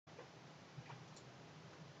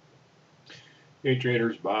Hey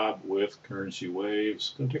traders, Bob with Currency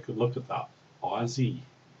Waves. Going to take a look at the Aussie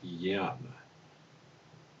yen.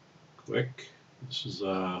 Quick. This is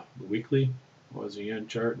the weekly Aussie yen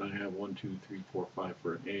chart, and I have 1, 2, 3, 4, 5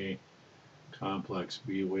 for an A, complex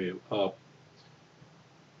B wave up,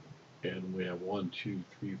 and we have 1, 2,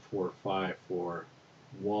 3, 4, 5 for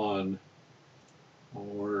 1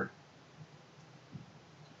 or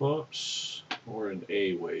an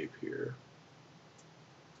A wave here.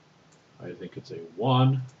 I think it's a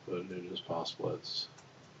 1, but it is possible it's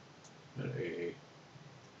an A.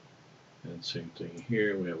 And same thing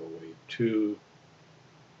here, we have a wave 2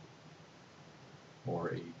 or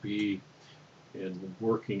a B, and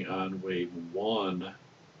working on wave 1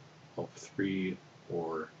 of 3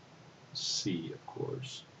 or C, of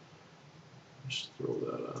course. Just throw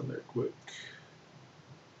that on there quick.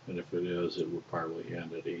 And if it is, it would probably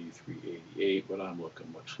end at 83.88, but I'm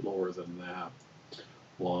looking much lower than that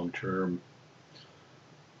long term.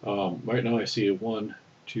 Right now I see a 1,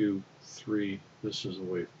 2, 3. This is a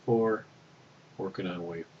wave 4. Working on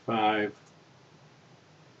wave 5.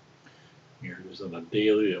 Here it is on a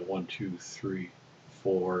daily at 1, 2, 3,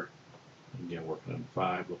 4. Again, working on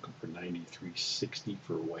 5, looking for 93.60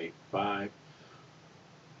 for wave 5.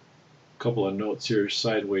 A couple of notes here.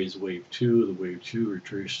 Sideways wave 2. The wave 2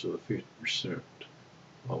 retraced to the 50%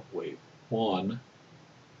 of wave 1.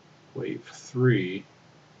 Wave 3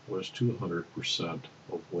 was 200%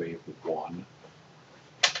 of wave 1.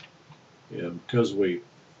 And because wave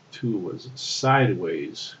 2 was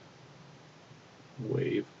sideways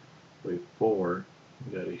wave 4,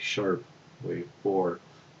 we got a sharp wave 4,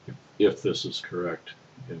 if this is correct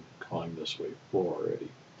in calling this wave 4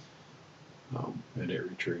 already. And it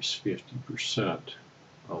retraced 50%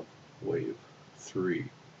 of wave 3.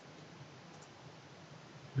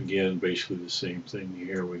 Again, basically the same thing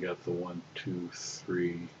here. We got the 1, 2,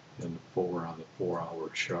 3, and the 4 on the 4-hour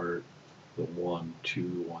chart. The 1, 2,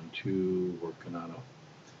 1, 2, working on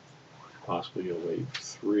possibly a wave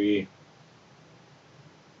 3.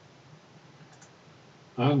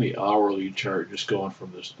 On the hourly chart, just going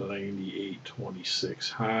from this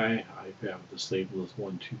 98.26 high, I have this label as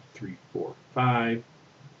 1, 2, 3, 4, 5.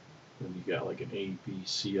 Then you got like an A, B,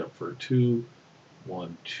 C up for 2,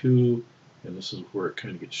 1, 2. And this is where it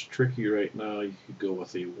kind of gets tricky right now. You could go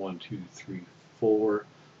with a 1, 2, 3, 4.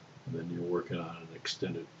 And then you're working on an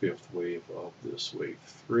extended 5th wave of this wave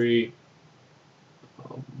 3.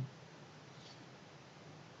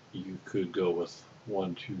 You could go with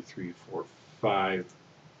 1, 2, 3, 4, 5.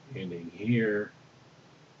 Ending here.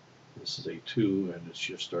 This is a 2, and it's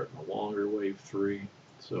just starting a longer wave 3.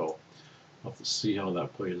 So I'll have to see how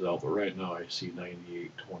that plays out. But right now I see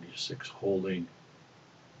 98.26 holding.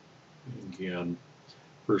 And again,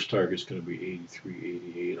 first target is going to be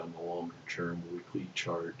 83.88 on the longer term weekly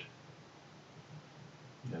chart,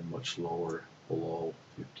 and much lower below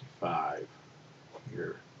 55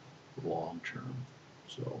 here long term.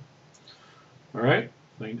 So, all right,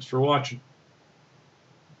 thanks for watching.